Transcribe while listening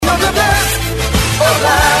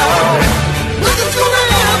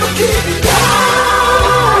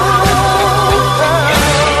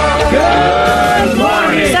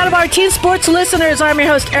sports listeners. I'm your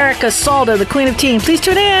host, Erica Salda, the Queen of Teen. Please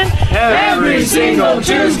tune in every single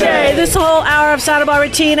Tuesday. This whole hour of Santa Barbara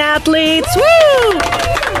teen athletes. Woo!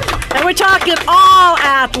 And we're talking all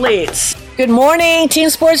athletes. Good morning, Teen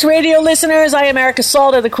Sports Radio listeners. I am Erica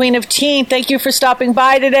Salda, the Queen of Teen. Thank you for stopping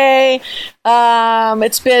by today.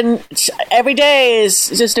 It's been, every day is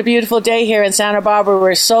just a beautiful day here in Santa Barbara.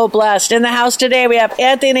 We're so blessed. In the house today, we have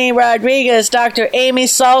Anthony Rodriguez, Dr. Amy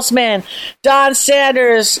Salzman, Don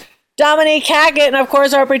Sanders, Dominique Hackett, and of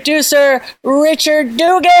course our producer, Richard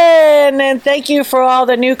Dugan. And thank you for all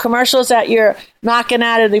the new commercials that you're knocking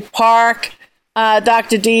out of the park.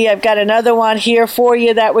 Dr. D, I've got another one here for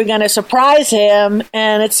you that we're going to surprise him.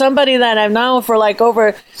 And it's somebody that I've known for like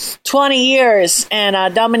over 20 years.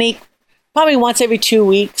 And Dominique, probably once every 2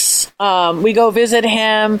 weeks, we go visit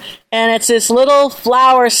him. And it's this little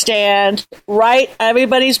flower stand, right?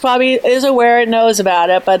 Everybody's probably is aware and knows about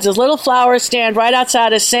it. But it's this little flower stand right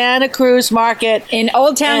outside of Santa Cruz Market. In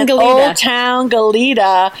Old Town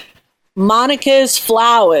Goleta. Monica's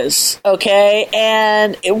Flowers, okay?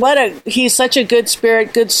 And he's such a good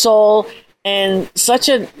spirit, good soul, and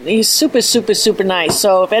he's super, super, super nice.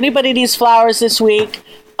 So if anybody needs flowers this week,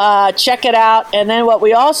 check it out. And then what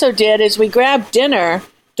we also did is we grabbed dinner.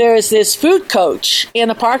 There's this food coach in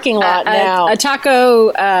the parking lot now. A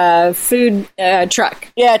taco food truck.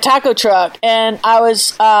 Yeah, a taco truck. And I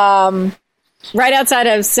was right outside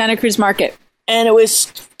of Santa Cruz Market. And it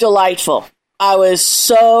was delightful. I was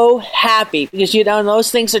so happy because,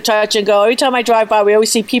 those things are touch and go. Every time I drive by, we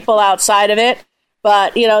always see people outside of it.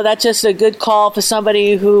 But, that's just a good call for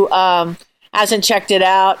somebody who hasn't checked it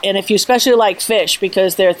out. And if you especially like fish,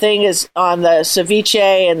 because their thing is on the ceviche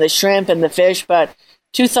and the shrimp and the fish, but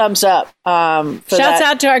 2 thumbs up. Shouts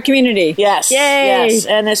out to our community. Yes. Yay. Yes.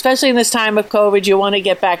 And especially in this time of COVID, you want to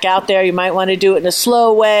get back out there. You might want to do it in a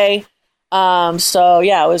slow way. So,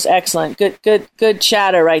 yeah, it was excellent. Good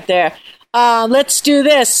chatter right there. Let's do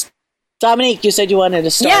this. Dominique, you said you wanted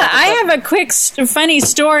to start. Yeah, I have a quick, funny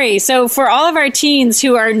story. So for all of our teens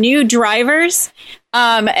who are new drivers,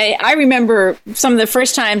 I remember some of the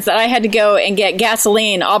first times that I had to go and get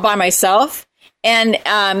gasoline all by myself. And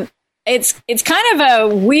it's kind of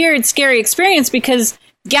a weird, scary experience because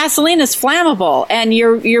gasoline is flammable and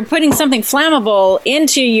you're putting something flammable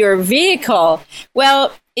into your vehicle.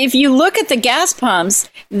 Well, if you look at the gas pumps,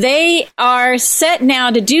 they are set now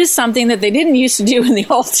to do something that they didn't used to do in the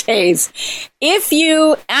old days. If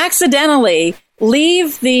you accidentally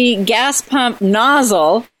leave the gas pump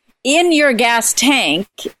nozzle in your gas tank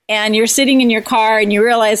and you're sitting in your car and you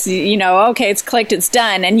realize, okay, it's clicked, it's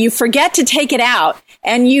done, and you forget to take it out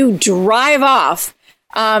and you drive off.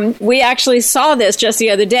 We actually saw this just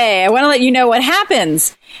the other day. I want to let you know what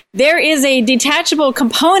happens. There is a detachable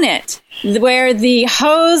component where the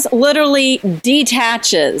hose literally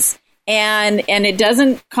detaches and it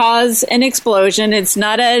doesn't cause an explosion. It's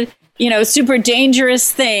not a, super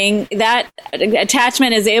dangerous thing. That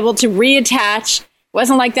attachment is able to reattach.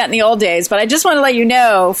 Wasn't like that in the old days, but I just want to let you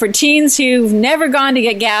know, for teens who've never gone to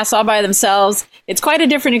get gas all by themselves, it's quite a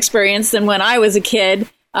different experience than when I was a kid.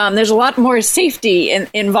 There's a lot more safety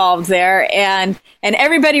involved there, and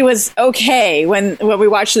everybody was okay when we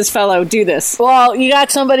watched this fellow do this. Well, you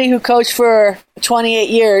got somebody who coached for 28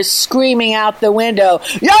 years screaming out the window,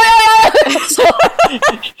 yo, yo,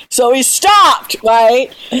 yo! So he stopped,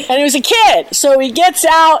 right? And he was a kid. So he gets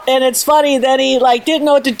out, and it's funny that he didn't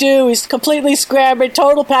know what to do. He's completely scrambled,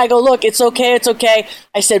 total panic. I go, look, it's okay, it's okay.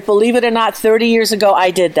 I said, believe it or not, 30 years ago,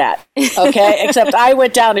 I did that. Okay? Except I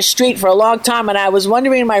went down the street for a long time, and I was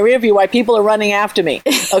wondering in my rear view why people are running after me.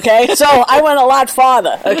 Okay? So I went a lot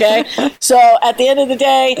farther. Okay? So at the end of the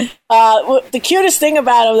day, the cutest thing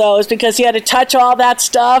about him, though, is because he had to touch all that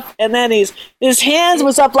stuff, and then his hands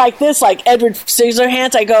was up like this, like Edward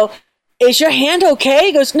Scissorhands. I go, is your hand okay?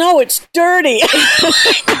 He goes, no, it's dirty.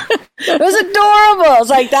 It was adorable. It's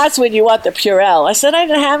like, that's when you want the Purell. I said I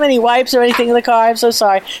didn't have any wipes or anything in the car. I'm so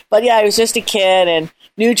sorry. But yeah, he was just a kid and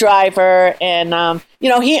new driver. And,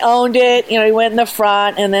 he owned it. He went in the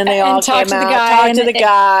front and then they all came out, talked to the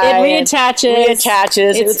guy. It reattaches.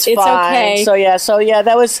 It's fine. Okay. So yeah,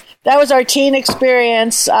 that was our teen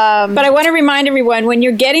experience. But I want to remind everyone, when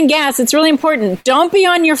you're getting gas, it's really important. Don't be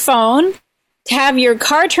on your phone. Have your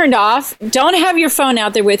car turned off. Don't have your phone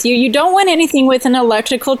out there with you. You don't want anything with an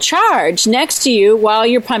electrical charge next to you while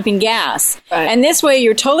you're pumping gas. Right. And this way,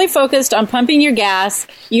 you're totally focused on pumping your gas.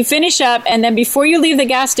 You finish up, and then before you leave the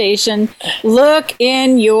gas station, look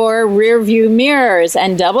in your rear view mirrors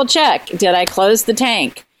and double check, did I close the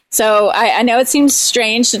tank? So I know it seems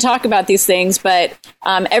strange to talk about these things, but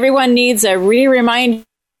everyone needs a re-reminder.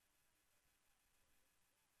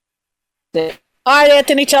 All right,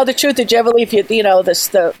 Anthony, tell the truth. Did you ever leave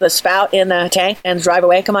the spout in the tank and drive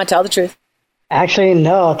away? Come on, tell the truth. Actually,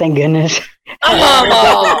 no, thank goodness.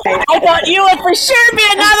 Oh, I thought you would for sure be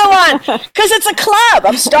another one because it's a club.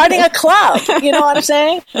 I'm starting a club. You know what I'm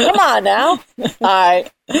saying? Come on now. All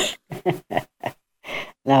right.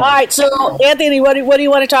 No. All right. So, Anthony, what do you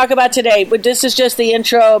want to talk about today? But this is just the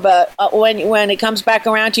intro. But when it comes back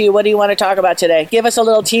around to you, what do you want to talk about today? Give us a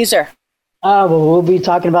little teaser. Well, we'll be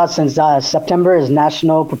talking about, since September is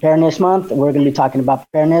National Preparedness Month, we're going to be talking about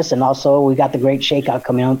preparedness, and also we got the Great Shakeout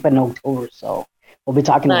coming up in October, so we'll be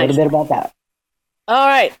talking a little bit about that. All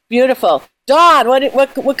right, beautiful. Dawn,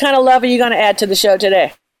 what kind of love are you going to add to the show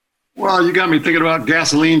today? Well, you got me thinking about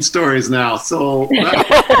gasoline stories now. So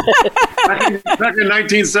back in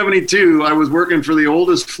 1972, I was working for the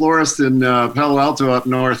oldest florist in Palo Alto up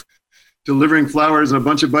north, delivering flowers, and a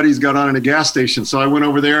bunch of buddies got on at a gas station. So I went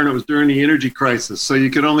over there, and it was during the energy crisis. So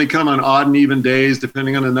you could only come on odd and even days,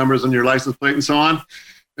 depending on the numbers on your license plate and so on.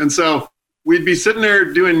 And so we'd be sitting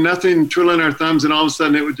there doing nothing, twiddling our thumbs, and all of a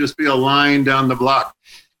sudden it would just be a line down the block.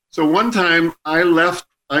 So one time I left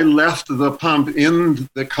the pump in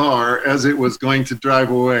the car as it was going to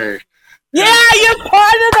drive away. Yeah, you're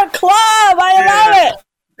part of the club. I love it.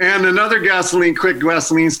 And another quick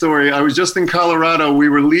gasoline story. I was just in Colorado. We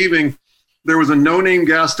were leaving. There was a no-name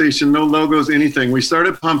gas station, no logos, anything. We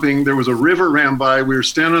started pumping. There was a river ran by. We were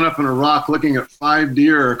standing up on a rock looking at 5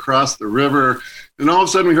 deer across the river. And all of a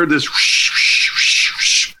sudden we heard this whoosh, whoosh, whoosh,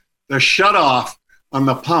 whoosh. The shutoff on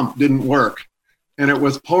the pump didn't work. And it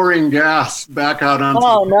was pouring gas back out onto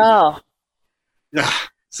Oh, no. Yeah.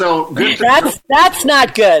 So good that's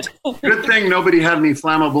not good. Good thing nobody had any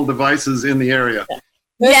flammable devices in the area.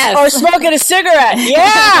 Yes. Or smoking a cigarette.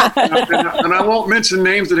 Yeah. And I won't mention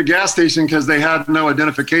names at a gas station because they had no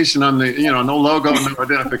identification on the, no logo, no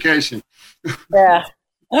identification. Yeah.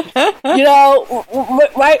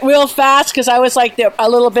 Right, real fast, because I was like a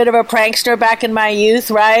little bit of a prankster back in my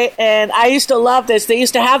youth, right? And I used to love this. They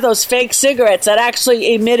used to have those fake cigarettes that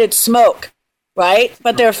actually emitted smoke, right?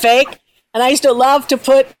 But they're fake. And I used to love to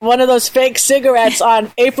put one of those fake cigarettes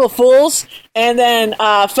on April Fools and then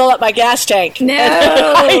fill up my gas tank. No.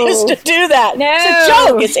 I used to do that. No. It's a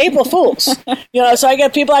joke. It's April Fools. So I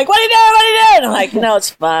get people like, what are you doing? What are you doing? I'm like, no,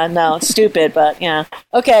 it's fun. No, it's stupid. But, yeah.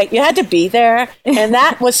 Okay, you had to be there. And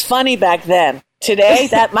that was funny back then. Today,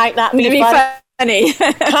 that might not be funny.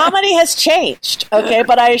 Comedy has changed, okay?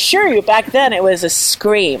 But I assure you, back then it was a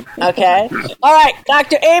scream, okay? All right,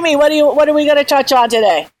 Dr. Amy, what are we going to touch on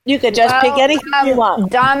today? You could just pick anything you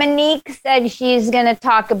want. Dominique said she's going to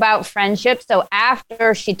talk about friendship. So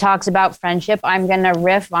after she talks about friendship, I'm going to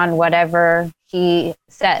riff on whatever she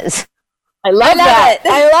says. I love that.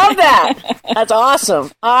 That's awesome.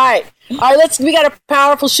 All right, we got a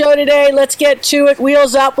powerful show today. Let's get to it.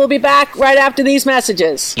 Wheels up. We'll be back right after these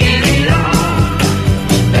messages. Get it on.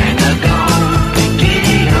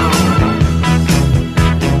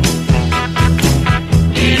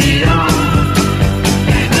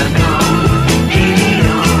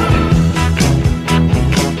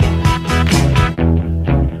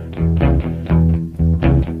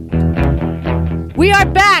 We are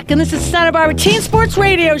back, and this is Santa Barbara Teen Sports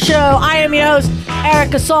Radio Show. I am your host,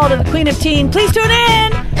 Erica Salter, the Queen of Teen. Please tune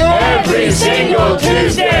in every single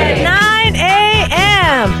Tuesday, 9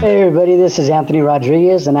 a.m. Hey everybody, this is Anthony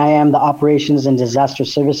Rodriguez, and I am the Operations and Disaster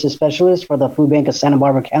Services Specialist for the Food Bank of Santa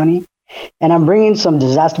Barbara County. And I'm bringing some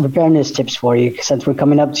disaster preparedness tips for you, since we're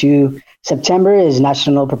coming up to September is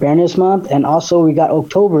National Preparedness Month, and also we got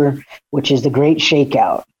October, which is the Great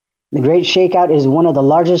Shakeout. The Great Shakeout is one of the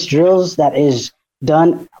largest drills that is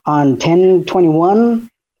done on 10/21.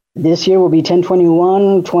 This year will be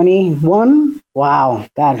 10/21/21. Wow,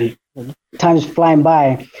 God, time's flying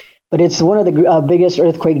by. But it's one of the biggest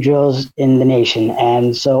earthquake drills in the nation.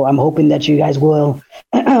 And so I'm hoping that you guys will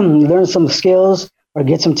learn some skills or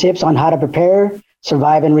get some tips on how to prepare,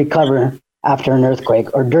 survive, and recover after an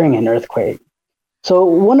earthquake or during an earthquake. So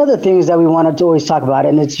one of the things that we wanted to always talk about,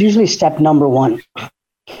 and it's usually step number 1,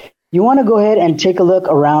 you want to go ahead and take a look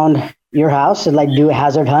around your house and do a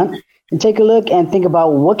hazard hunt and take a look and think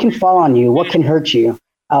about what can fall on you, what can hurt you,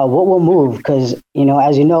 what will move. Because,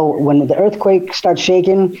 as you know, when the earthquake starts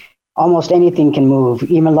shaking, almost anything can move,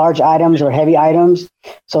 even large items or heavy items.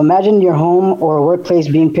 So imagine your home or workplace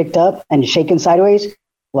being picked up and shaken sideways.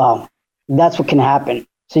 Well, that's what can happen.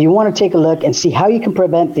 So you want to take a look and see how you can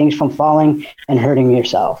prevent things from falling and hurting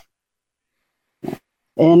yourself.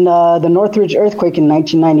 In the Northridge earthquake in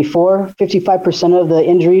 1994, 55% of the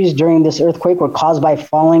injuries during this earthquake were caused by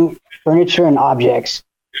falling furniture and objects.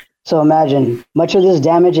 So imagine, much of this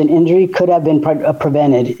damage and injury could have been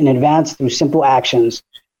prevented in advance through simple actions.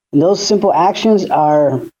 And those simple actions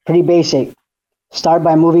are pretty basic. Start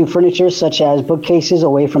by moving furniture such as bookcases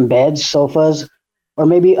away from beds, sofas, or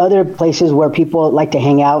maybe other places where people like to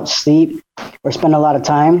hang out, sleep, or spend a lot of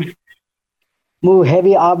time. Move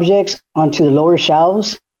heavy objects onto the lower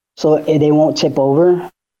shelves so they won't tip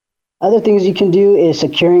over. Other things you can do is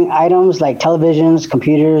securing items like televisions,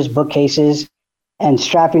 computers, bookcases, and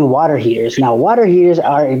strapping water heaters. Now, water heaters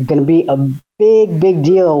are going to be a big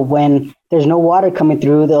deal when there's no water coming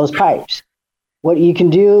through those pipes. What you can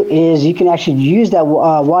do is you can actually use that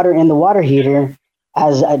water in the water heater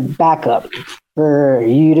as a backup for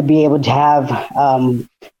you to be able to have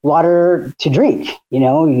water to drink.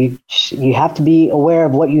 You have to be aware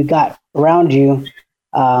of what you got around you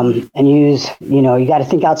and use, you got to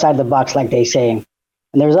think outside the box, like they say. And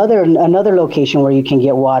there's another location where you can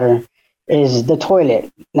get water is the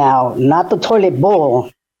toilet. Now, not the toilet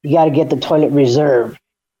bowl. You got to get the toilet reserve.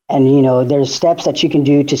 And, there's steps that you can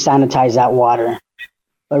do to sanitize that water.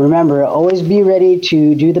 But remember, always be ready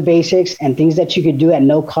to do the basics, and things that you could do at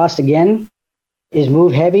no cost again is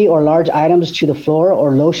move heavy or large items to the floor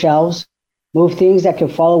or low shelves. Move things that can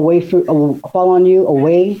fall on you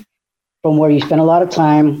away from where you spend a lot of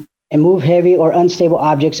time, and move heavy or unstable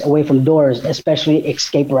objects away from doors, especially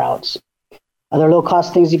escape routes. Other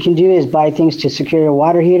low-cost things you can do is buy things to secure your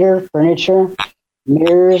water heater, furniture,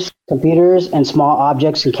 mirrors, computers, and small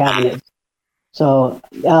objects and cabinets. So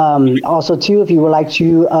also, too, if you would like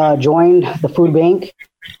to join the food bank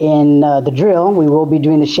in the drill, we will be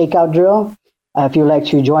doing the shakeout drill. If you would like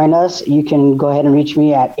to join us, you can go ahead and reach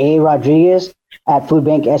me at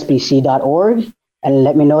arodriguez@foodbanksbc.org and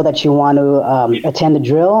let me know that you want to attend the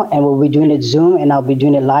drill, and we'll be doing it Zoom, and I'll be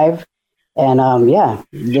doing it live. And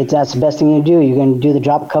that's the best thing you do. You can do the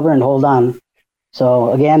drop cover and hold on.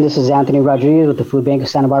 So again, this is Anthony Rodriguez with the Food Bank of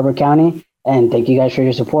Santa Barbara County, and thank you guys for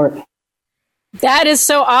your support. That is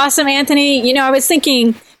so awesome, Anthony. I was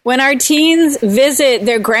thinking when our teens visit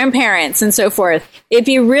their grandparents and so forth, it'd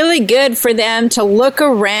be really good for them to look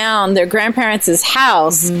around their grandparents'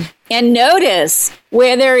 house and notice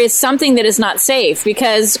where there is something that is not safe,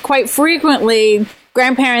 because quite frequently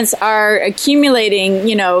grandparents are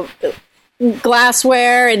accumulating,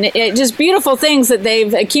 glassware and just beautiful things that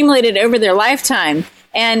they've accumulated over their lifetime.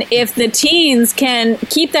 And if the teens can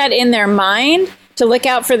keep that in their mind to look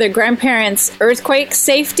out for their grandparents' earthquake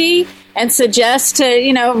safety and suggest to,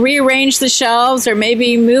 rearrange the shelves or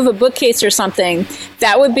maybe move a bookcase or something,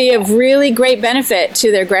 that would be of really great benefit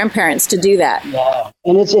to their grandparents to do that. Yeah.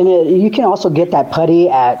 And you can also get that putty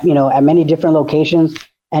at many different locations,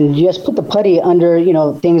 and just put the putty under,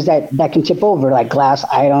 things that can tip over, like glass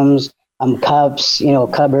items, cups,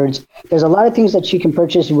 cupboards. There's a lot of things that you can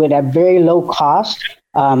purchase with at very low cost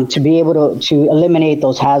to be able to eliminate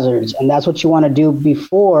those hazards. And that's what you want to do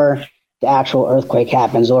before the actual earthquake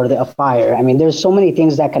happens or a fire. I mean, there's so many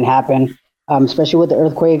things that can happen, especially with the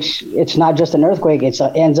earthquakes. It's not just an earthquake. It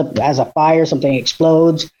ends up as a fire. Something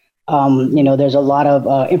explodes. There's a lot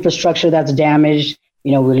of infrastructure that's damaged.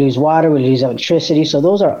 We lose water, we lose electricity. So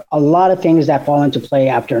those are a lot of things that fall into play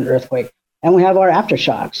after an earthquake. And we have our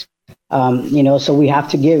aftershocks. So we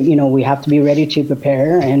have to we have to be ready to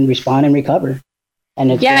prepare and respond and recover. And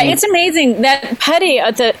it's amazing that putty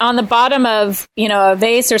on the bottom of, a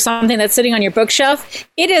vase or something that's sitting on your bookshelf.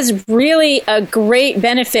 It is really a great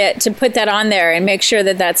benefit to put that on there and make sure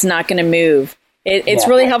that that's not going to move. It's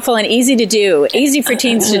really helpful and easy to do, easy for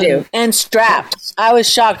teens to do. And strapped. I was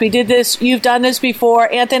shocked. We did this. You've done this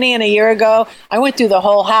before, Anthony, and a year ago, I went through the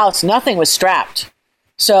whole house. Nothing was strapped.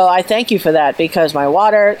 So I thank you for that, because my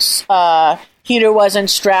water heater wasn't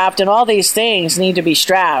strapped, and all these things need to be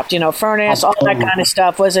strapped. Furnace, all that kind of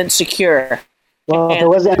stuff wasn't secure. Well, if it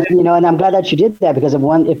wasn't, and I'm glad that you did that, because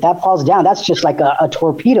if that falls down, that's just like a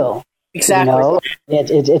torpedo. Exactly.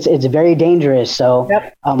 It's very dangerous. So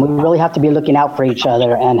we really have to be looking out for each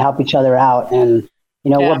other and help each other out. And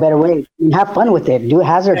what better way? Have fun with it. Do a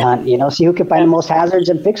hazard hunt. See who can find the most hazards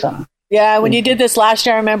and fix them. Yeah, when you did this last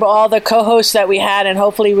year, I remember all the co-hosts that we had, and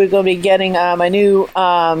hopefully we're going to be getting a new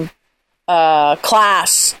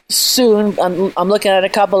class soon. I'm looking at a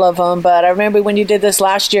couple of them, but I remember when you did this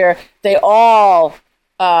last year, they all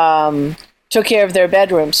took care of their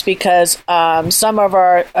bedrooms, because some of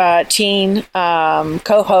our teen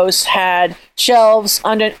co-hosts had shelves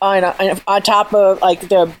on top of like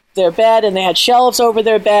their bed, and they had shelves over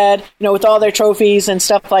their bed, with all their trophies and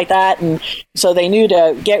stuff like that. And so they knew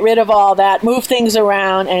to get rid of all that, move things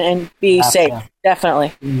around, and be safe. Definitely.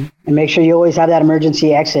 Mm-hmm. And make sure you always have that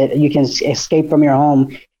emergency exit. You can escape from your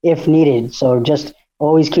home if needed. So just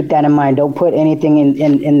always keep that in mind. Don't put anything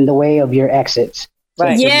in the way of your exits.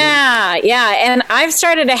 Right. Yeah. And I've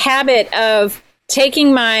started a habit of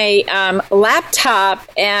taking my laptop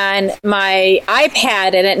and my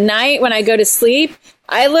iPad, and at night when I go to sleep,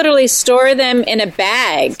 I literally store them in a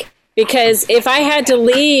bag. Because if I had to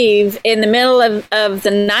leave in the middle of the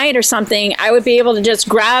night or something, I would be able to just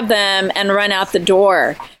grab them and run out the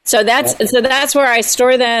door. So that's where I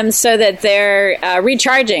store them so that they're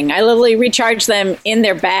recharging. I literally recharge them in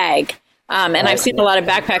their bag. And I've seen a lot of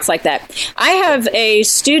backpacks like that. I have a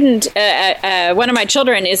student, one of my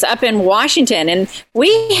children is up in Washington, and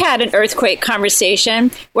we had an earthquake conversation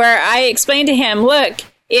where I explained to him, look,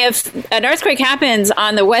 if an earthquake happens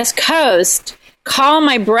on the West Coast, call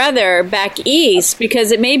my brother back east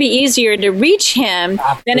because it may be easier to reach him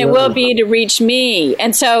than it will be to reach me.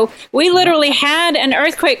 And so we literally had an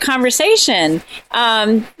earthquake conversation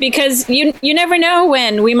because you never know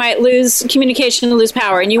when we might lose communication, lose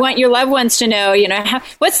power, and you want your loved ones to know,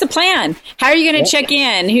 what's the plan? How are you going to check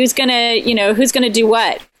in? Who's going to do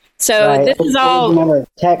what? So this is all. Remember,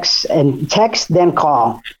 text then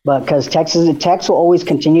call, but because text will always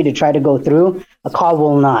continue to try to go through. A call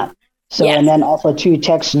will not. So, and then also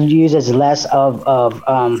text uses less of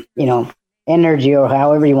energy or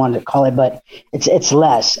however you want to call it, but it's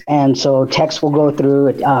less. And so text will go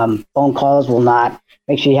through, phone calls will not.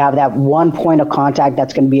 Make sure you have that one point of contact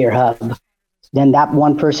that's going to be your hub. Then that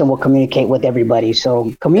one person will communicate with everybody.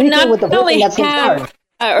 So communicate with the person that's in charge.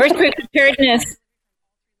 Earthquake preparedness.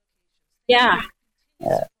 Yeah.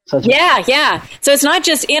 So it's not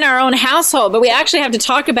just in our own household, but we actually have to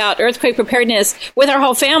talk about earthquake preparedness with our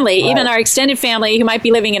whole family, even our extended family who might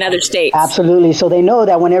be living in other states. Absolutely. So they know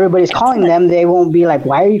that when everybody's calling them, they won't be like,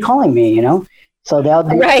 why are you calling me? So they'll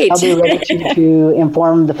be ready to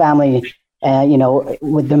inform the family,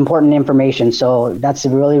 with the important information. So that's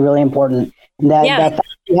really, really important. And that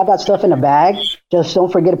you have that stuff in a bag. Just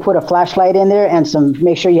don't forget to put a flashlight in there and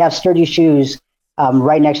make sure you have sturdy shoes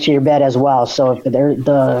right next to your bed as well. So if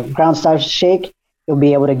the ground starts to shake, you'll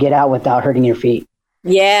be able to get out without hurting your feet.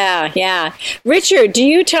 Yeah. Richard, do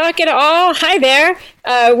you talk at all? Hi there.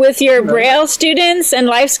 With your Braille students and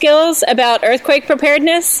life skills about earthquake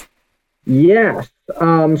preparedness? Yes.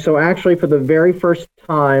 So actually for the very first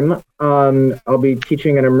time, I'll be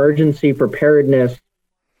teaching an emergency preparedness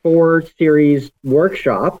 4-series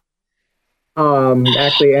workshop.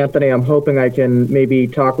 Actually, Anthony, I'm hoping I can maybe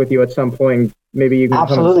talk with you at some point. Maybe you can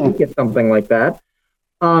come and speak at something like that.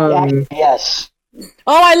 Yes.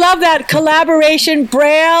 Oh, I love that collaboration,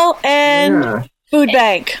 Braille and Food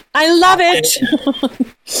Bank. I love it.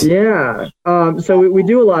 Yeah. So we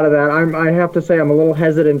do a lot of that. I have to say I'm a little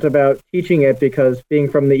hesitant about teaching it because being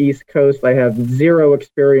from the East Coast, I have zero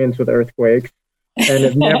experience with earthquakes and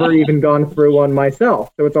have never even gone through one myself.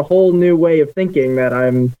 So it's a whole new way of thinking that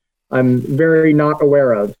I'm very not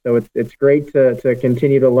aware of. So it's great to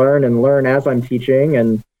continue to learn as I'm teaching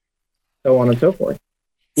and so on and so forth.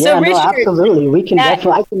 Yeah, so Richard, absolutely.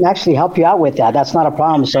 I can actually help you out with that. That's not a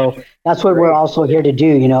problem. So that's what we're also here to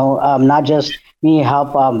do, not just me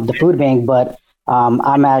help the food bank, but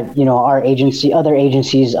I'm at, our other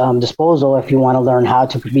agencies' disposal if you want to learn how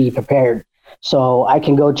to be prepared. So I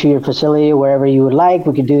can go to your facility wherever you would like.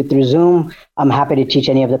 We can do it through Zoom. I'm happy to teach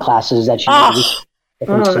any of the classes that you need.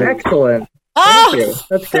 Oh, excellent. Thank you.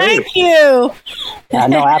 That's great. Thank you. Yeah,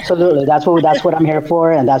 no, absolutely. That's what I'm here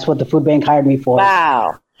for, and that's what the food bank hired me for.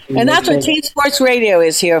 Wow. And that's what Teen Sports Radio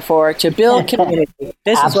is here for, to build community.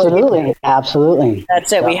 Absolutely.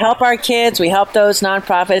 That's it. We help our kids. We help those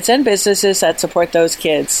nonprofits and businesses that support those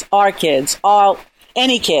kids, our kids,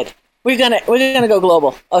 any kid. We're gonna go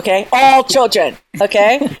global, okay? All children,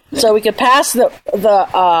 okay? So we can pass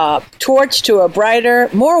the torch to a brighter,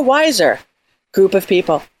 more wiser group of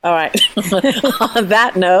people. All right. On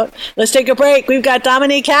that note, let's take a break. We've got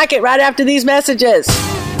Dominique Hackett right after these messages.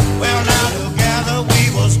 Well, now together we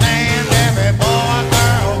will stand, every boy,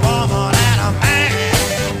 girl, woman, and a man.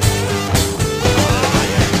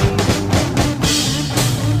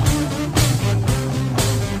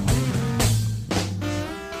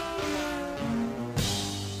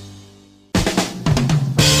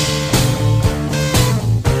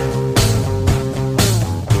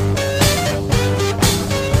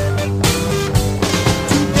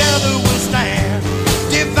 Together we'll stand,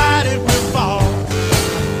 divided we'll fall.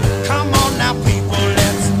 Come on now, people,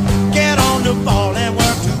 let's get on the ball and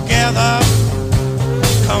work together.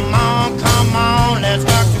 Come on, let's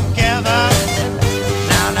work together.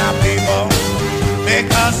 Now, people,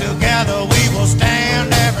 because together we will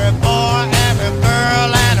stand, every boy, every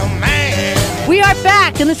girl, and a man. We are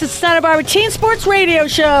back, and this is Santa Barbara Teen Sports Radio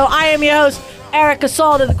Show. I am your host, Erica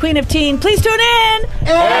Salda, the Queen of Teen. Please tune in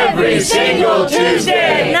Every single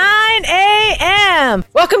Tuesday. 9 a.m. FM.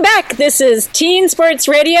 Welcome back. This is Teen Sports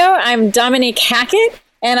Radio. I'm Dominique Hackett,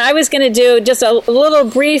 and I was going to do just a little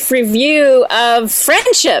brief review of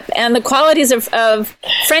friendship and the qualities of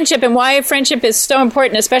friendship and why friendship is so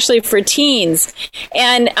important, especially for teens.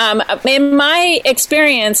 And in my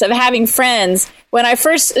experience of having friends, when I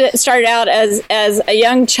first started out as a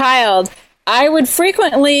young child, I would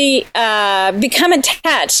frequently become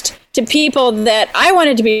attached to people that I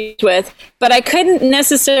wanted to be with, but I couldn't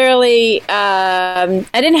necessarily, I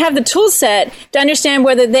didn't have the tool set to understand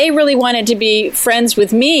whether they really wanted to be friends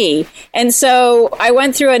with me. And so I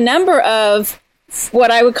went through a number of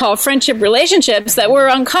what I would call friendship relationships that were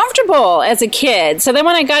uncomfortable as a kid. So then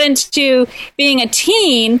when I got into being a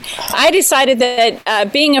teen, I decided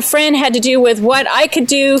that being a friend had to do with what I could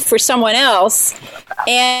do for someone else.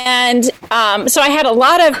 And so I had a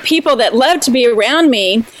lot of people that loved to be around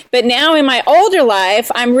me. But now in my older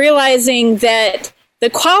life, I'm realizing that the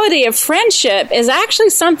quality of friendship is actually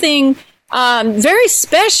something very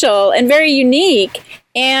special and very unique.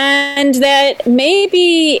 And that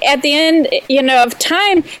maybe at the end, of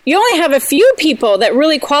time, you only have a few people that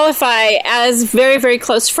really qualify as very, very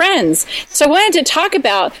close friends. So I wanted to talk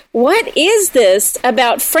about what is this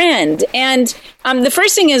about friend? And the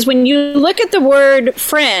first thing is when you look at the word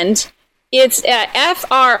friend, it's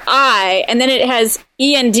F-R-I, and then it has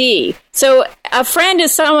E-N-D. So a friend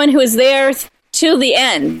is someone who is there till the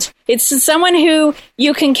end. It's someone who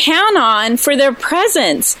you can count on for their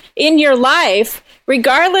presence in your life,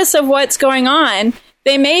 regardless of what's going on.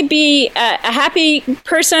 They may be a happy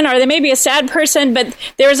person or they may be a sad person, but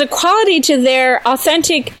there's a quality to their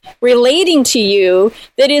authentic relating to you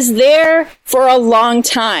that is there for a long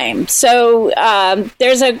time. So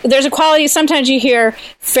there's a quality. Sometimes you hear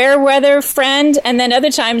fair weather friend, and then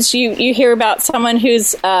other times you hear about someone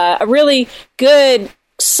who's a really good,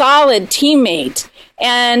 solid teammate.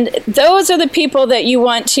 And those are the people that you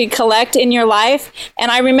want to collect in your life. And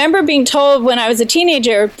I remember being told when I was a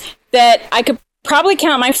teenager that I could probably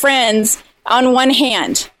count my friends on one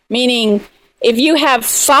hand, meaning if you have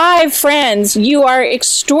 5 friends, you are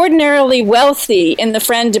extraordinarily wealthy in the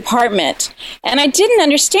friend department. And I didn't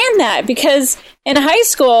understand that because in high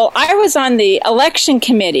school, I was on the election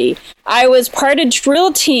committee. I was part of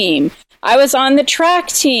drill team. I was on the track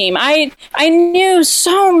team. I knew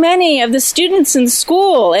so many of the students in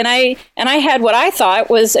school, and I had what I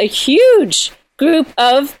thought was a huge group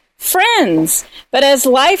of friends. But as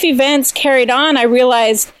life events carried on, I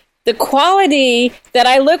realized the quality that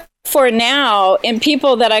I look for now in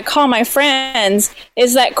people that I call my friends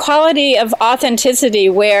is that quality of authenticity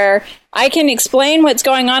where I can explain what's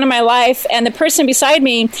going on in my life and the person beside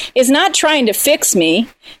me is not trying to fix me.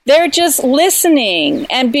 They're just listening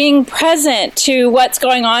and being present to what's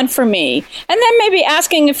going on for me. And then maybe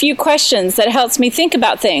asking a few questions that helps me think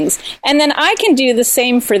about things. And then I can do the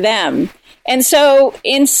same for them. And so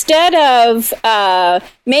instead of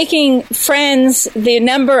making friends the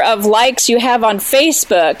number of likes you have on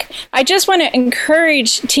Facebook, I just want to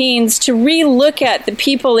encourage teens to relook at the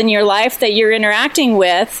people in your life that you're interacting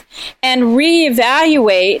with and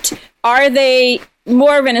reevaluate, are they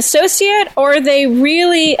more of an associate or are they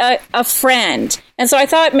really a friend? And so I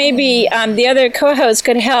thought maybe the other co-hosts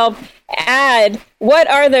could help add what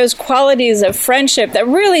are those qualities of friendship that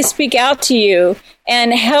really speak out to you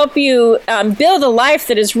and help you build a life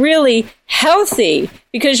that is really healthy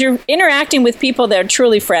because you're interacting with people that are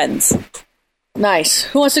truly friends. Nice.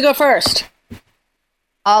 Who wants to go first?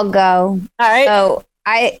 I'll go. All right. So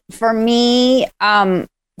for me,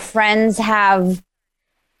 friends have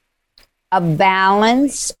a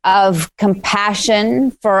balance of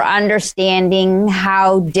compassion for understanding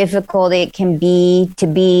how difficult it can be to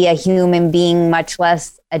be a human being, much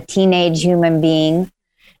less a teenage human being,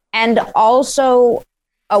 and also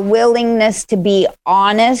a willingness to be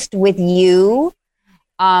honest with you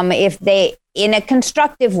if they, in a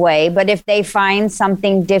constructive way, but if they find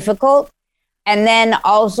something difficult, and then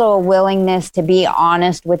also a willingness to be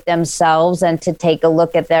honest with themselves and to take a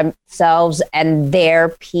look at themselves and their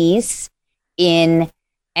piece in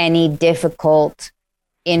any difficult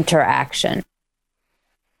interaction.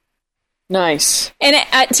 Nice. And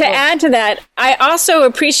to add to that, I also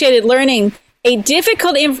appreciated learning a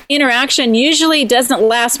difficult interaction usually doesn't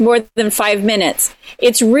last more than 5 minutes.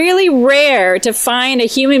 It's really rare to find a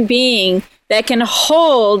human being that can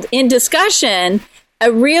hold in discussion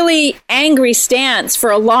a really angry stance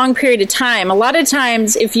for a long period of time. A lot of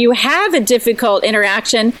times, if you have a difficult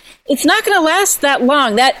interaction, it's not going to last that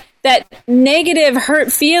long. That negative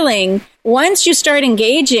hurt feeling, once you start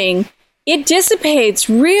engaging, it dissipates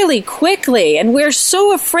really quickly. And we're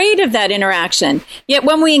so afraid of that interaction. Yet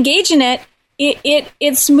when we engage in it,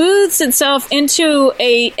 it smooths itself into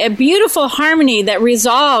a beautiful harmony that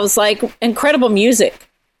resolves like incredible music.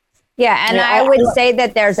 Yeah, and I would say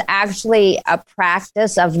that there's actually a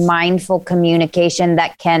practice of mindful communication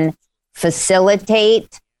that can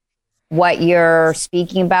facilitate what you're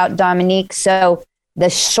speaking about, Dominique. So the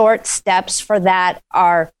short steps for that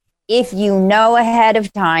are, if you know ahead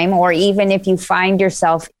of time, or even if you find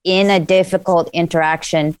yourself in a difficult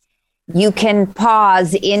interaction, you can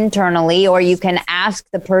pause internally, or you can ask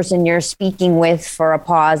the person you're speaking with for a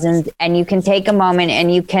pause, and you can take a moment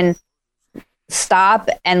and you can stop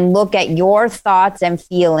and look at your thoughts and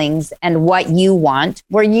feelings and what you want.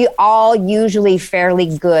 We're all usually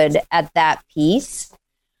fairly good at that piece.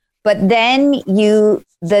 But then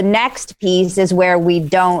the next piece is where we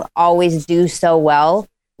don't always do so well,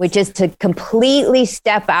 which is to completely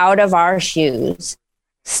step out of our shoes,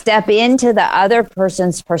 step into the other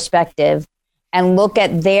person's perspective, and look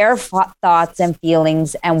at their thoughts and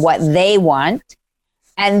feelings and what they want.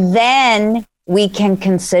 And then we can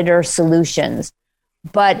consider solutions.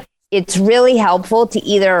 But it's really helpful to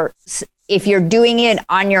either, if you're doing it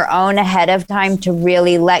on your own ahead of time, to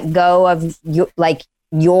really let go of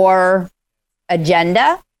your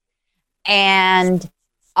agenda and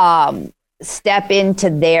step into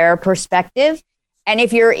their perspective. And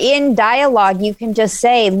if you're in dialogue, you can just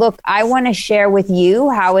say, look, I want to share with you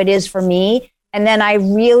how it is for me. And then I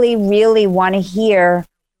really, really want to hear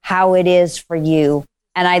how it is for you.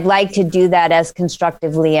 And I'd like to do that as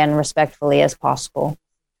constructively and respectfully as possible.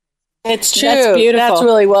 It's true. That's beautiful. That's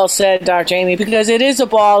really well said, Dr. Amy, because it is a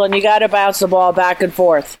ball and you got to bounce the ball back and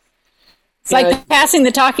forth. It's like passing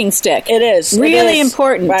the talking stick. It is. Really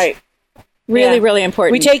important. Right. Really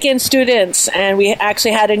important. We take in students, and we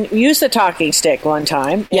actually had to use the talking stick one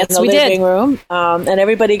time in the living room, and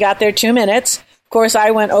everybody got their 2 minutes. Of course,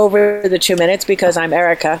 I went over the 2 minutes because I'm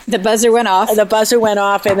Erica. The buzzer went off. The buzzer went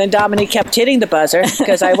off, and then Dominique kept hitting the buzzer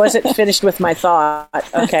because I wasn't finished with my thought.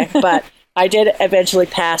 Okay, but I did eventually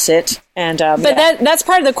pass it. And that's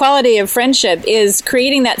part of the quality of friendship, is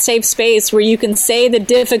creating that safe space where you can say the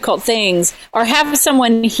difficult things or have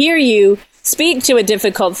someone hear you speak to a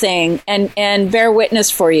difficult thing and bear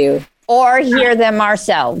witness for you. Or hear them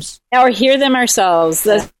ourselves.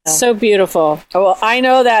 That's so beautiful. Well, I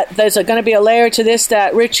know that there's going to be a layer to this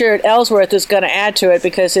that Richard Ellsworth is going to add to it,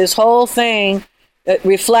 because his whole thing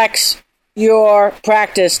reflects your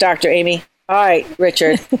practice, Dr. Amy. All right,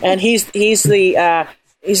 Richard. And he's the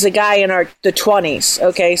guy in the 20s.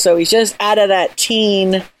 Okay, so he's just out of that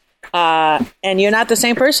teen, and you're not the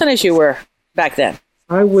same person as you were back then.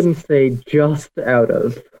 I wouldn't say just out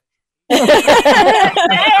of.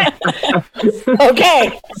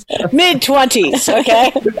 Okay, mid-20s.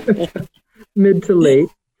 Okay, mid to late.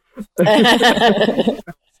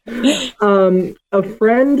 A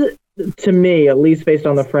friend, to me, at least based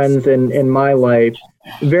on the friends in my life,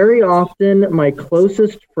 very often my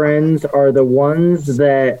closest friends are the ones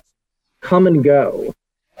that come and go,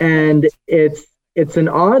 and it's an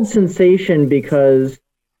odd sensation, because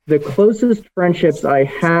the closest friendships I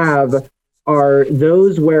have are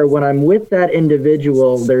those where, when I'm with that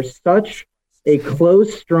individual, there's such a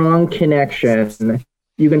close, strong connection.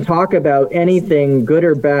 You can talk about anything, good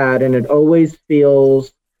or bad, and it always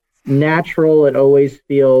feels natural. It always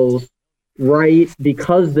feels right,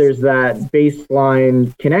 because there's that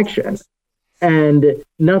baseline connection, and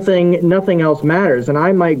nothing else matters. And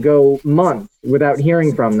I might go months without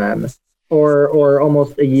hearing from them, or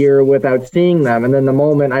almost a year without seeing them. And then the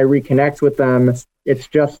moment I reconnect with them, it's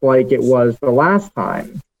just like it was the last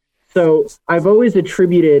time. So I've always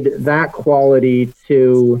attributed that quality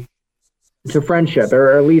to friendship,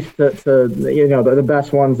 or at least to the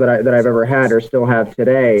best ones that I've ever had or still have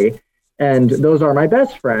today. And those are my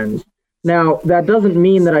best friends. Now, that doesn't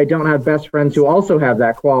mean that I don't have best friends who also have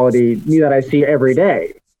that quality that I see every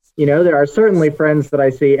day. There are certainly friends that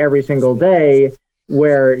I see every single day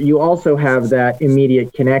where you also have that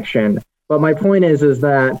immediate connection. But my point is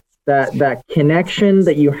that connection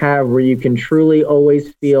that you have, where you can truly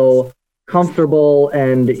always feel comfortable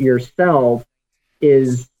and yourself,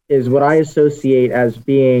 is what I associate as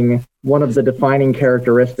being one of the defining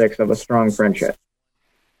characteristics of a strong friendship.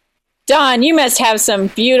 Don, you must have some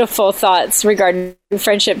beautiful thoughts regarding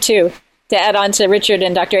friendship too, to add on to Richard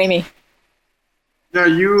and Dr. Amy. Yeah,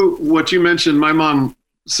 what you mentioned, my mom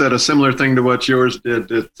said a similar thing to what yours did,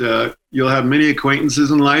 that you'll have many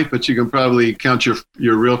acquaintances in life, but you can probably count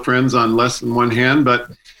your real friends on less than one hand.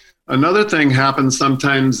 But another thing happens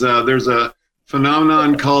sometimes. There's a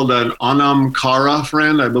phenomenon called an Anamkara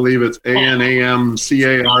friend. I believe it's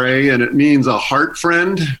Anamcara, and it means a heart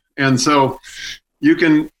friend. And so you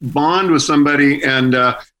can bond with somebody, and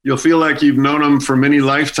you'll feel like you've known them for many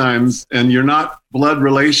lifetimes, and you're not blood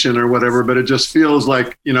relation or whatever, but it just feels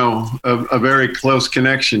like, a very close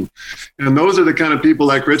connection. And those are the kind of people,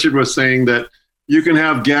 like Richard was saying, that you can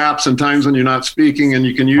have gaps and times when you're not speaking, and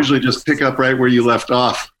you can usually just pick up right where you left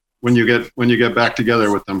off when you get back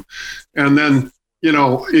together with them. And then,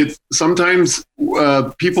 it sometimes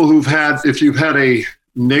people if you've had a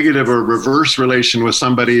negative or reverse relation with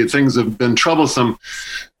somebody, things have been troublesome.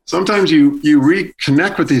 Sometimes you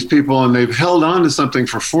reconnect with these people and they've held on to something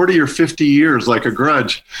for 40 or 50 years, like a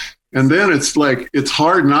grudge. And then it's like, it's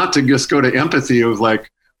hard not to just go to empathy of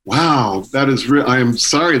like, wow, that is real. I am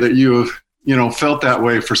sorry that you have, felt that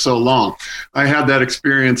way for so long. I had that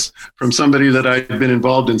experience from somebody that I'd been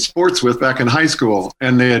involved in sports with back in high school,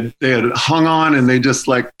 and they had hung on, and they just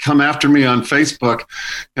like come after me on Facebook.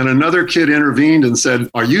 And another kid intervened and said,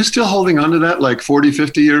 are you still holding on to that like 40,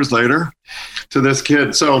 50 years later to this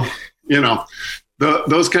kid? So,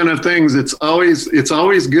 those kind of things, it's always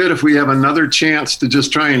good if we have another chance to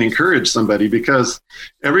just try and encourage somebody, because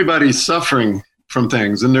everybody's suffering from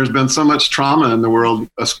things. And there's been so much trauma in the world,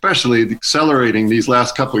 especially accelerating these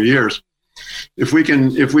last couple of years. If we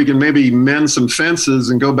can maybe mend some fences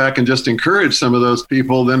and go back and just encourage some of those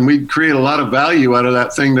people, then we create a lot of value out of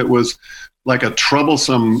that thing that was like a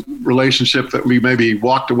troublesome relationship that we maybe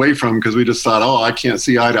walked away from because we just thought, I can't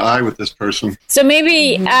see eye to eye with this person. So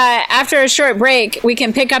maybe after a short break, we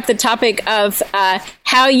can pick up the topic of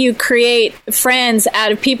how you create friends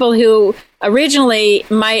out of people who originally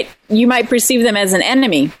you might perceive them as an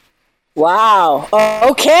enemy. Wow.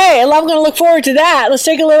 Okay. I'm going to look forward to that. Let's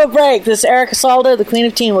take a little break. This is Erica Salda, the Queen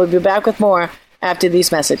of Teen. We'll be back with more after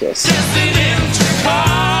these messages.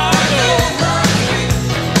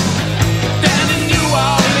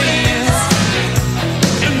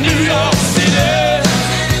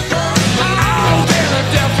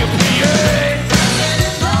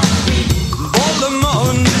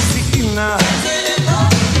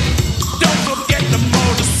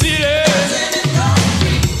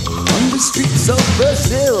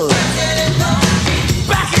 Brazil.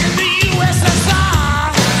 Back in the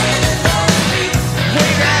USSR.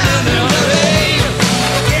 Way down in LA.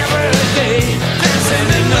 Every day, dancing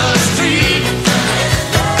in the street.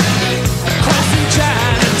 Crossing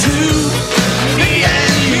China too. Me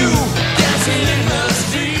and you, dancing in the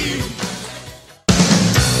street.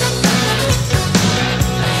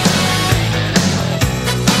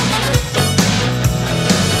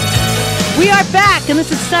 We are back, and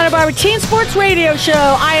this is Santa Barbara Teen Sports Radio Show.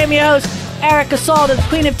 I am your host, Erica Salda, the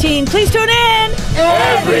Queen of Teen. Please tune in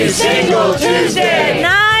every single Tuesday,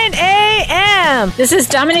 9 a.m. This is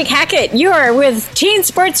Dominique Hackett. You are with Teen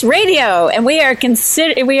Sports Radio, and we are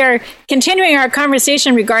continuing our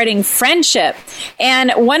conversation regarding friendship.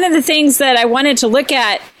 And one of the things that I wanted to look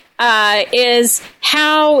at is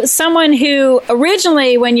how someone who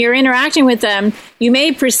originally, when you're interacting with them, you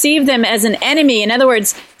may perceive them as an enemy. In other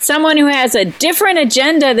words, someone who has a different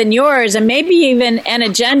agenda than yours, and maybe even an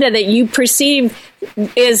agenda that you perceive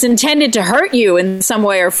is intended to hurt you in some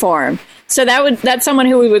way or form. So that's someone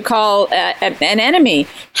who we would call an enemy.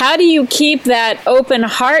 How do you keep that open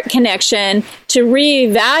heart connection to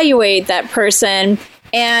reevaluate that person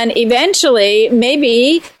and eventually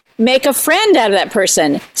maybe make a friend out of that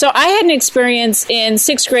person? So I had an experience in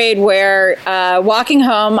 6th grade where walking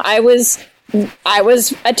home, I was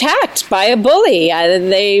attacked by a bully.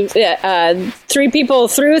 Three people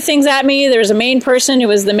threw things at me. There was a main person who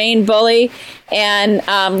was the main bully, and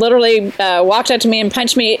literally walked up to me and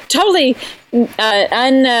punched me. Totally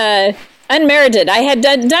unmerited. I had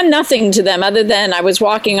done nothing to them other than I was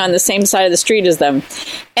walking on the same side of the street as them.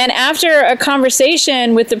 And after a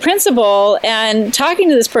conversation with the principal and talking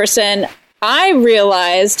to this person, I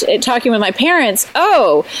realized, talking with my parents,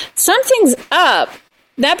 something's up.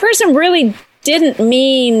 That person really didn't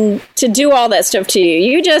mean to do all that stuff to you.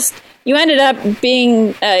 You ended up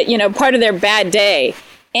being, part of their bad day.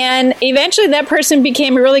 And eventually that person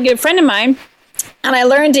became a really good friend of mine. And I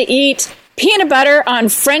learned to eat peanut butter on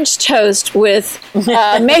French toast with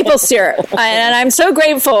maple syrup. And I'm so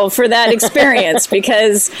grateful for that experience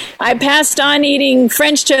because I passed on eating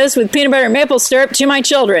French toast with peanut butter and maple syrup to my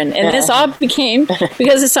children. And this all became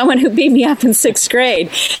because of someone who beat me up in 6th grade.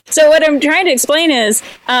 So what I'm trying to explain is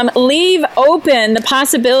leave open the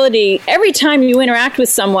possibility every time you interact with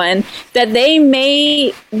someone that you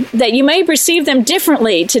may perceive them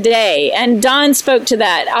differently today. And Don spoke to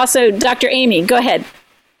that. Also, Dr. Amy, go ahead.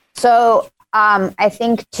 So I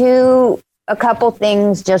think a couple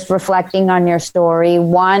things just reflecting on your story.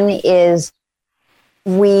 One is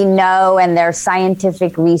we know, and there's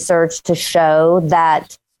scientific research to show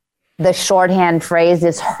that the shorthand phrase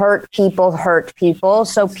is hurt people hurt people.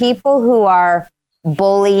 So people who are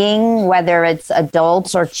bullying, whether it's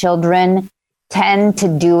adults or children, tend to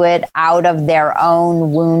do it out of their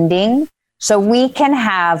own wounding. So we can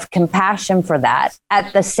have compassion for that.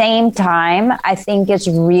 At the same time, I think it's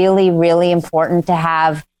really, really important to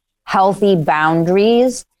have healthy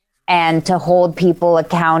boundaries and to hold people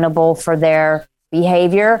accountable for their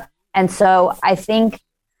behavior. And so I think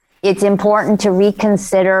it's important to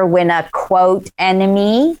reconsider when a quote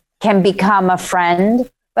enemy can become a friend,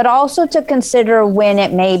 but also to consider when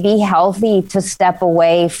it may be healthy to step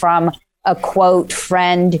away from a quote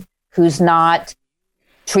friend who's not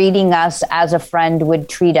treating us as a friend would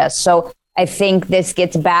treat us. So I think this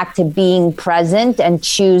gets back to being present and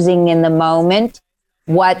choosing in the moment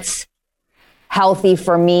what's healthy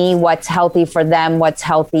for me, what's healthy for them, what's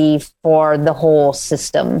healthy for the whole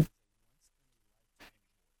system.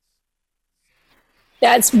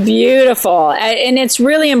 That's beautiful. And it's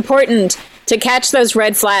really important to catch those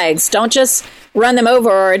red flags. Don't just run them over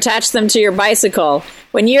or attach them to your bicycle.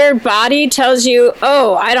 When your body tells you,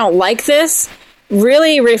 oh, I don't like this,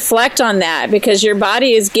 really reflect on that, because your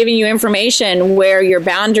body is giving you information where your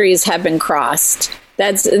boundaries have been crossed.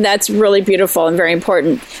 That's really beautiful and very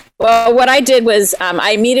important. Well, what I did was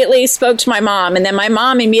I immediately spoke to my mom, and then my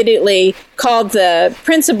mom immediately called the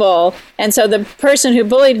principal. And so the person who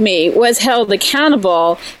bullied me was held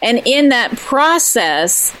accountable. And in that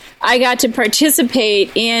process, I got to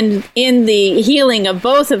participate in the healing of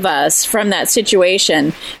both of us from that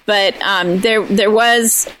situation. But there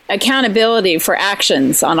was accountability for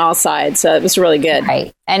actions on all sides. So it was really good.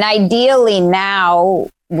 Right. And ideally now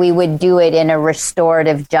we would do it in a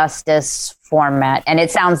restorative justice format. And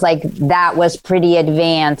it sounds like that was pretty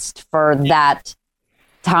advanced for that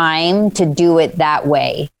time to do it that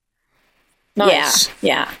way. Nice.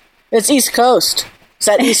 Yeah. It's East Coast. It's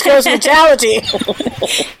that East Coast mentality.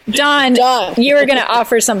 Dawn, you were going to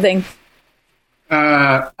offer something.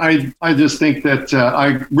 I just think that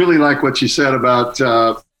I really like what you said about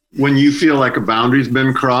when you feel like a boundary's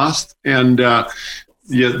been crossed and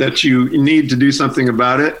that you need to do something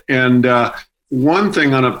about it. And one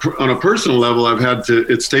thing on a personal level,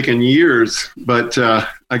 it's taken years, but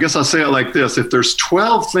I guess I'll say it like this. If there's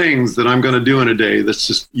 12 things that I'm going to do in a day, let's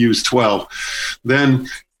just use 12, then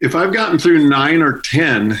if I've gotten through 9 or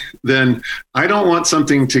 10, then I don't want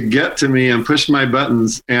something to get to me and push my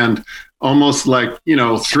buttons and almost like,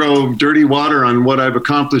 throw dirty water on what I've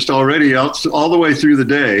accomplished already all the way through the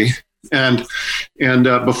day. And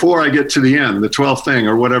before I get to the end, the 12th thing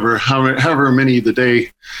or whatever, however many the day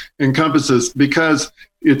encompasses, because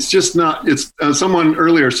it's just not, someone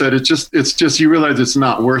earlier said, it's just, you realize it's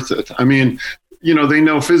not worth it. I mean, they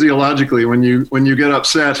know physiologically when you get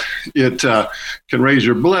upset, it can raise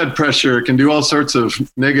your blood pressure. It can do all sorts of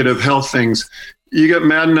negative health things. You get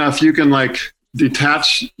mad enough, you can like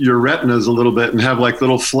detach your retinas a little bit and have like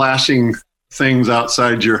little flashing things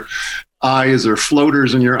outside your eyes or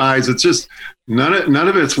floaters in your eyes. It's just none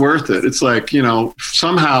of it's worth it. It's like,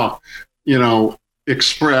 somehow,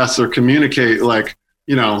 express or communicate like,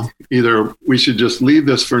 either we should just leave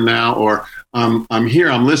this for now or I'm here,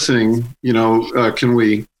 I'm listening, can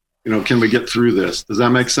we get through this? Does that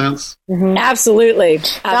make sense? Mm-hmm. Absolutely.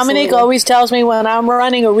 Dominique always tells me when I'm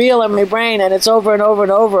running a reel in my brain and it's over and over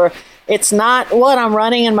and over, it's not what I'm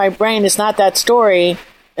running in my brain. It's not that story.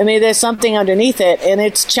 I mean, there's something underneath it, and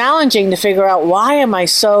it's challenging to figure out why am I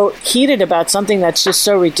so heated about something that's just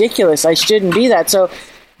so ridiculous. I shouldn't be that. So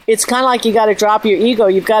it's kind of like you got to drop your ego.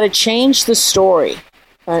 You've got to change the story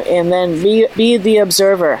and then be the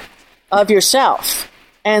observer of yourself.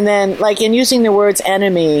 And then, like, in using the words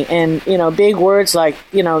enemy and, big words like,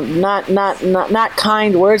 not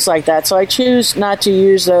kind words like that. So I choose not to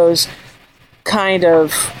use those kind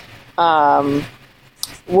of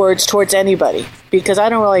words towards anybody, because I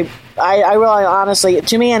really honestly,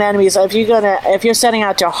 to me, an enemy is if you're setting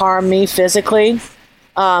out to harm me physically,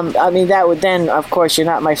 that would then, of course, you're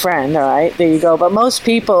not my friend. All right, there you go. But most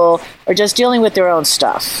people are just dealing with their own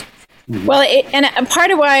stuff. Well, and a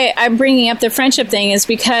part of why I'm bringing up the friendship thing is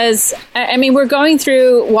because, we're going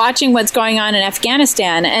through watching what's going on in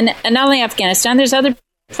Afghanistan, and not only Afghanistan, there's other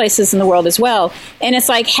places in the world as well. And it's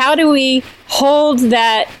like, how do we hold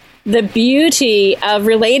the beauty of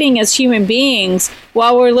relating as human beings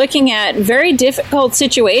while we're looking at very difficult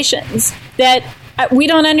situations that we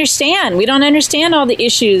don't understand. We don't understand all the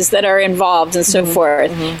issues that are involved and so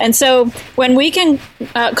forth. And so when we can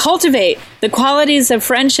cultivate the qualities of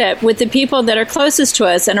friendship with the people that are closest to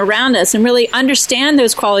us and around us and really understand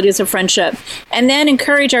those qualities of friendship, and then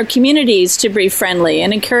encourage our communities to be friendly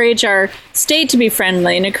and encourage our state to be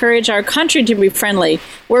friendly and encourage our country to be friendly,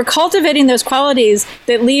 we're cultivating those qualities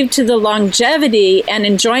that lead to the longevity and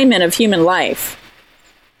enjoyment of human life.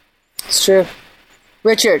 It's true.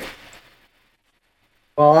 Richard.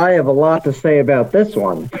 Well, I have a lot to say about this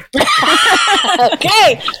one.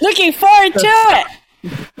 Okay, looking forward to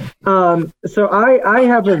it. So I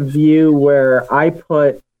have a view where I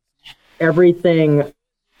put everything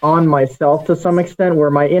on myself to some extent,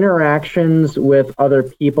 where my interactions with other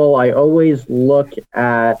people, I always look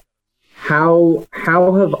at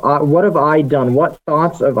what have I done? What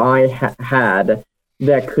thoughts have I had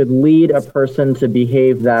that could lead a person to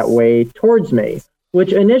behave that way towards me?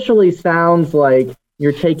 Which initially sounds like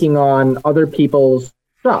you're taking on other people's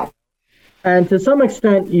stuff. And to some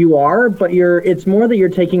extent you are, but it's more that you're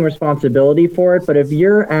taking responsibility for it. But if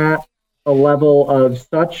you're at a level of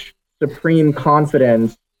such supreme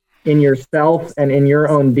confidence in yourself and in your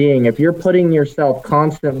own being, if you're putting yourself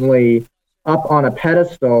constantly up on a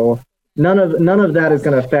pedestal, none of that is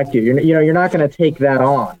going to affect you. You're not going to take that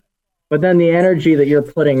on. But then the energy that you're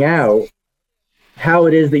putting out, how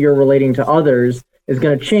it is that you're relating to others, is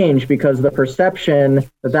going to change because the perception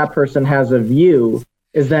that person has of you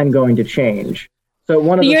is then going to change. So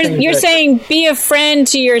one of the things you're saying be a friend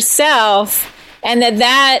to yourself, and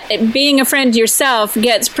that being a friend to yourself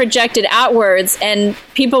gets projected outwards, and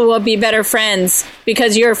people will be better friends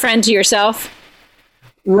because you're a friend to yourself.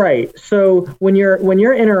 Right. So when you're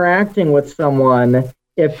interacting with someone,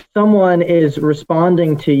 if someone is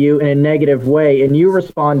responding to you in a negative way and you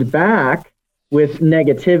respond back with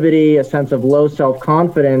negativity, a sense of low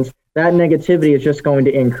self-confidence, that negativity is just going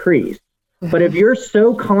to increase. But if you're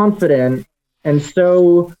so confident and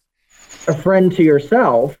so a friend to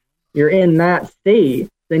yourself, you're in that state,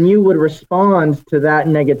 then you would respond to that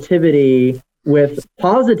negativity with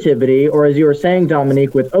positivity, or as you were saying,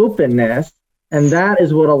 Dominique, with openness. And that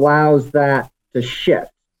is what allows that to shift.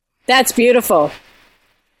 That's beautiful.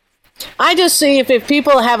 I just see if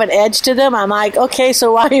people have an edge to them, I'm like, okay,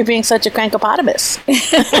 so why are you being such a crankopotamus?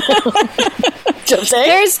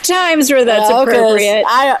 There's times where that's appropriate.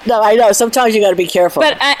 I know. Sometimes you got to be careful.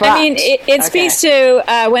 But I mean, it speaks to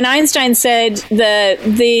when Einstein said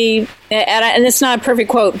and it's not a perfect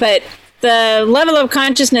quote, but the level of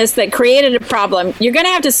consciousness that created a problem, you're going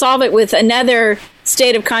to have to solve it with another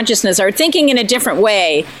state of consciousness or thinking in a different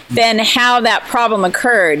way than how that problem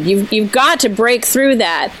occurred. You've got to break through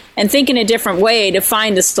that and think in a different way to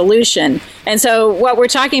find a solution. And so what we're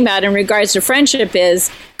talking about in regards to friendship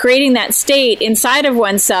is creating that state inside of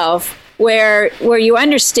oneself where you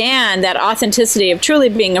understand that authenticity of truly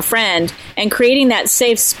being a friend and creating that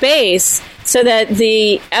safe space so that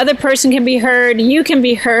the other person can be heard, you can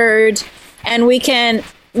be heard, and we can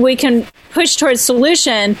push towards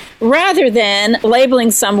solution rather than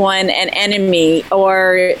labeling someone an enemy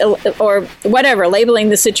or whatever, labeling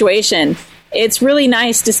the situation. It's really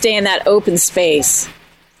nice to stay in that open space.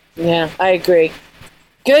 Yeah, I agree.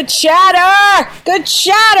 Good chatter! Good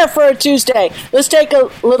chatter for a Tuesday. Let's take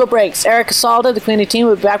a little break. Erica Salda, the Queen of Teen,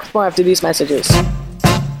 will be back with more after these messages.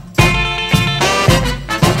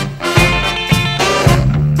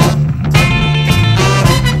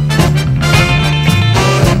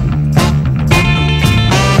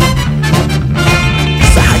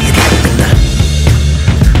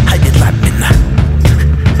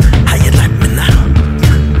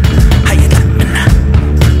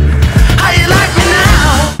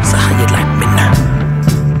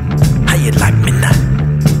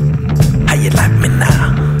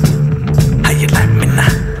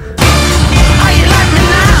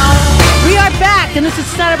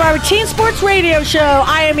 Teen Sports Radio Show.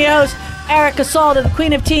 I am your host, Erica Salda, the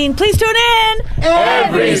Queen of Teen. Please tune in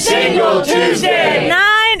every single Tuesday,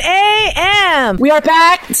 9 a.m. We are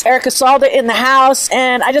back. It's Erica Salda in the house,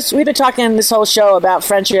 and we've been talking this whole show about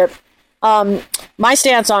friendship. My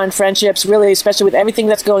stance on friendships, really, especially with everything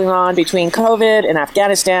that's going on between COVID and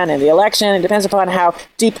Afghanistan and the election, it depends upon how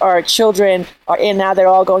deep our children are in now. They're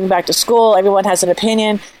all going back to school. Everyone has an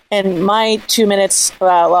opinion. And my 2 minutes,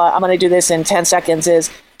 I'm going to do this in 10 seconds,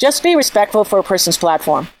 is just be respectful for a person's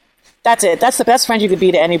platform. That's it. That's the best friend you could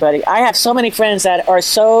be to anybody. I have so many friends that are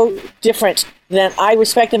so different that I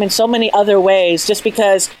respect them in so many other ways just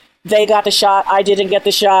because they got the shot, I didn't get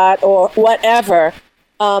the shot, or whatever.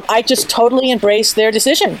 I just totally embrace their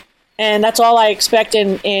decision. And that's all I expect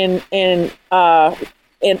in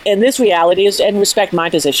this reality is and respect my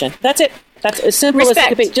position. That's it. That's as simple as it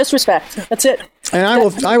could be. Just respect. That's it. And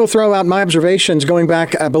I will throw out my observations going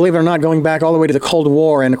back, believe it or not, going back all the way to the Cold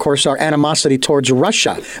War and, of course, our animosity towards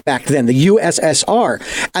Russia back then, the USSR.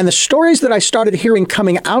 And the stories that I started hearing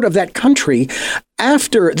coming out of that country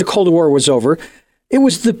after the Cold War was over, it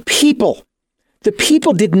was the people. The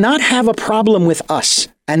people did not have a problem with us.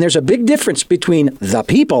 And there's a big difference between the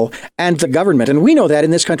people and the government. And we know that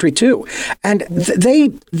in this country, too. And they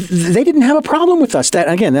didn't have a problem with us. That,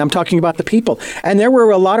 again, I'm talking about the people. And there were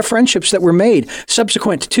a lot of friendships that were made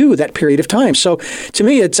subsequent to that period of time. So to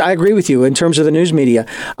me, I agree with you in terms of the news media.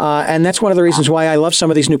 And that's one of the reasons why I love some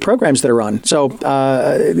of these new programs that are on. So,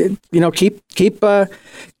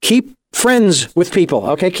 keep friends with people.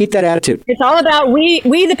 Okay, keep that attitude. It's all about we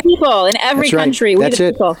the people in every country. We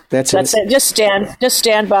the people. That's it. Just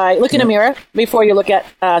stand by. Look in a mirror before you look at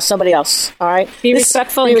somebody else. All right. Be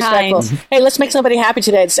respectful and kind. Hey, let's make somebody happy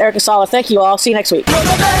today. It's Erica Sala. Thank you all. See you next week. You're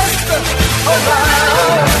the best around.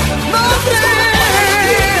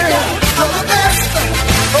 You're the best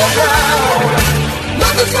around.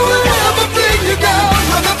 Nothing's going on.